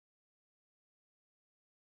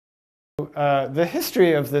The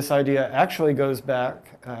history of this idea actually goes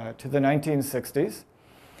back to the 1960s.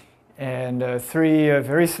 And three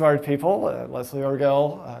very smart people, Leslie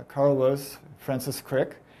Orgel, Carl Woese, Francis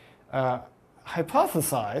Crick,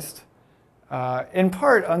 hypothesized, in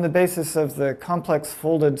part on the basis of the complex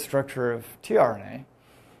folded structure of tRNA,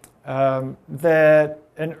 that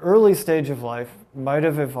an early stage of life might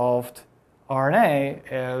have evolved RNA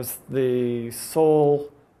as the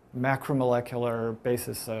sole macromolecular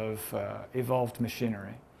basis of evolved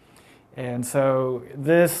machinery. And so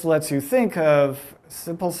this lets you think of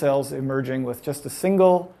simple cells emerging with just a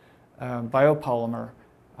single biopolymer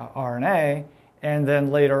RNA, and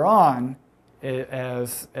then later on,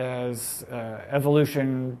 as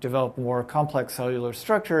evolution developed more complex cellular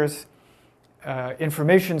structures,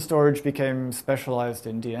 information storage became specialized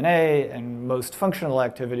in DNA, and most functional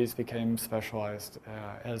activities became specialized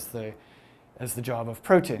as the job of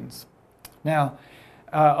proteins. Now,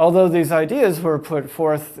 although these ideas were put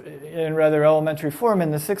forth in rather elementary form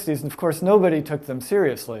in the 60s, and of course nobody took them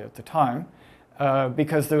seriously at the time,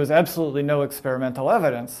 because there was absolutely no experimental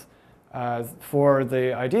evidence for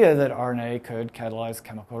the idea that RNA could catalyze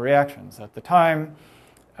chemical reactions. At the time,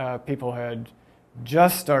 people had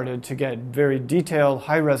just started to get very detailed,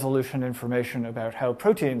 high-resolution information about how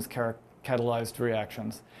proteins catalyzed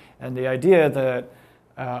reactions. And the idea that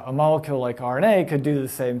a molecule like RNA could do the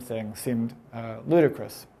same thing seemed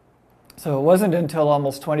ludicrous. So it wasn't until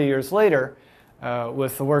almost 20 years later,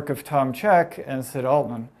 with the work of Tom Cech and Sid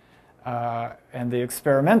Altman, and the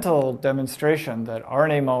experimental demonstration that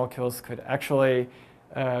RNA molecules could actually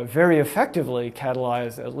very effectively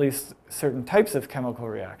catalyze at least certain types of chemical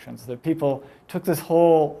reactions, that people took this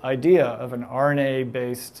whole idea of an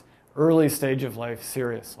RNA-based early stage of life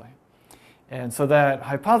seriously. And so that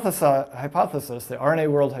hypothesis, the RNA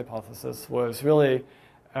World Hypothesis, was really,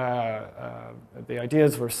 the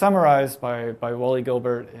ideas were summarized by Wally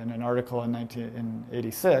Gilbert in an article in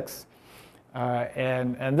 1986.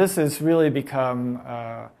 And this has really become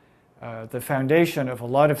the foundation of a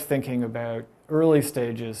lot of thinking about early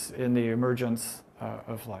stages in the emergence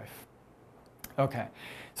of life. Okay,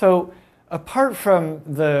 so apart from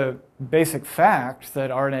the basic fact that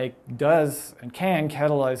RNA does and can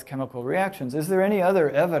catalyze chemical reactions, is there any other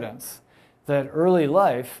evidence that early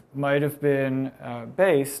life might have been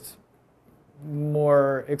based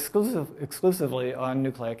more exclusively on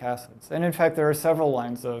nucleic acids? And in fact, there are several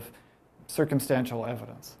lines of circumstantial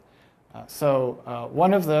evidence.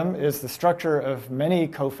 One of them is the structure of many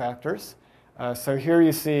cofactors. So here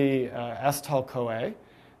you see acetyl-CoA,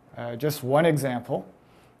 just one example.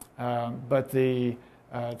 But the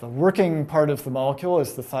working part of the molecule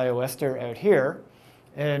is the thioester out here.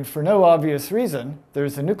 And for no obvious reason,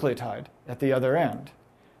 there's a nucleotide at the other end.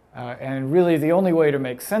 And really the only way to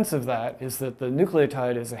make sense of that is that the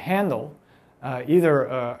nucleotide is a handle, either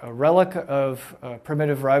a relic of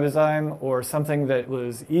primitive ribozyme or something that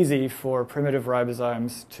was easy for primitive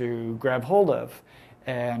ribozymes to grab hold of,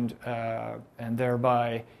 and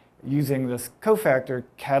thereby using this cofactor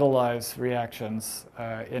catalyze reactions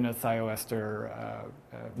in a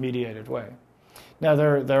thioester-mediated way. Now,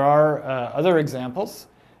 there are other examples.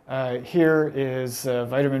 Here is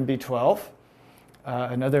vitamin B12,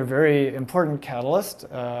 another very important catalyst.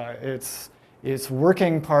 Its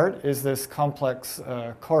working part is this complex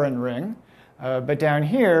corrin ring. But down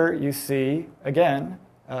here, you see, again,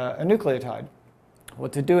 a nucleotide.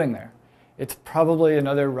 What's it doing there? It's probably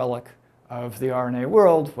another relic of the RNA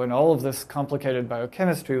world when all of this complicated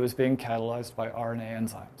biochemistry was being catalyzed by RNA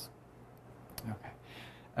enzymes.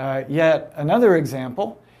 Okay. Yet another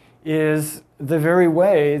example is the very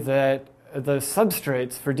way that the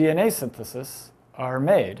substrates for DNA synthesis are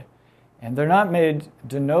made. And they're not made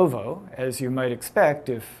de novo, as you might expect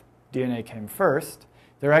if DNA came first.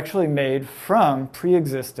 They're actually made from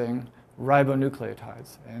pre-existing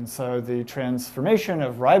ribonucleotides. And so the transformation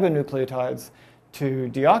of ribonucleotides to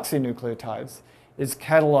deoxynucleotides is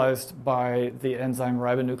catalyzed by the enzyme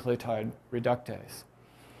ribonucleotide reductase.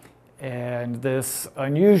 And this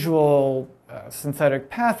unusual synthetic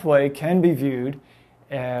pathway can be viewed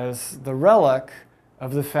as the relic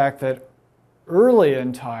of the fact that early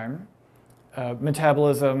in time,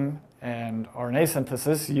 metabolism and RNA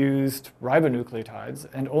synthesis used ribonucleotides,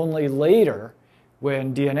 and only later,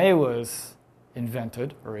 when DNA was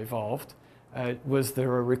invented or evolved, was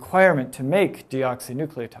there a requirement to make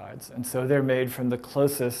deoxynucleotides, and so they're made from the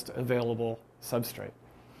closest available substrate.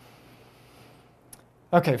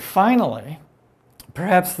 Okay, finally,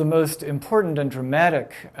 perhaps the most important and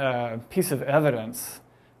dramatic piece of evidence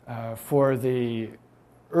for the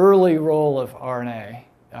early role of RNA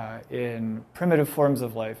in primitive forms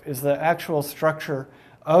of life is the actual structure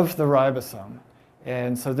of the ribosome.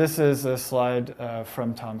 And so this is a slide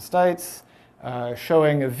from Tom Steitz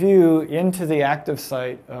showing a view into the active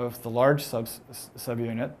site of the large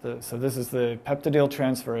subunit. So this is the peptidyl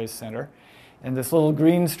transferase center. And this little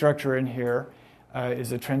green structure in here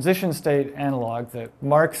is a transition state analog that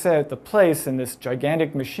marks out the place in this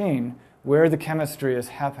gigantic machine where the chemistry is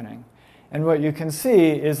happening. And what you can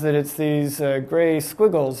see is that it's these gray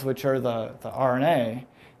squiggles, which are the RNA,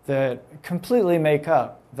 that completely make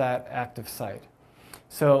up that active site.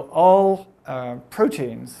 So all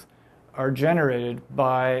proteins are generated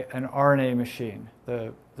by an RNA machine,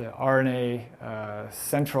 the RNA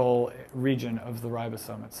central region of the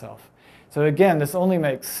ribosome itself. So again, this only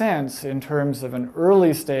makes sense in terms of an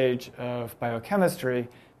early stage of biochemistry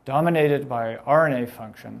dominated by RNA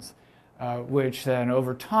functions, which then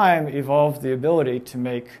over time evolved the ability to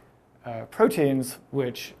make proteins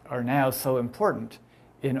which are now so important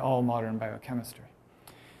in all modern biochemistry.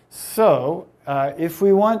 So if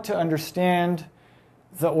we want to understand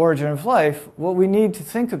the origin of life, what we need to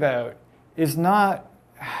think about is not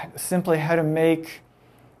simply how to make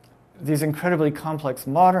these incredibly complex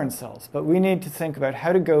modern cells, but we need to think about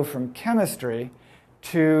how to go from chemistry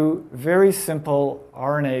to very simple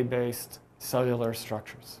RNA-based cellular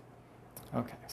structures. Okay.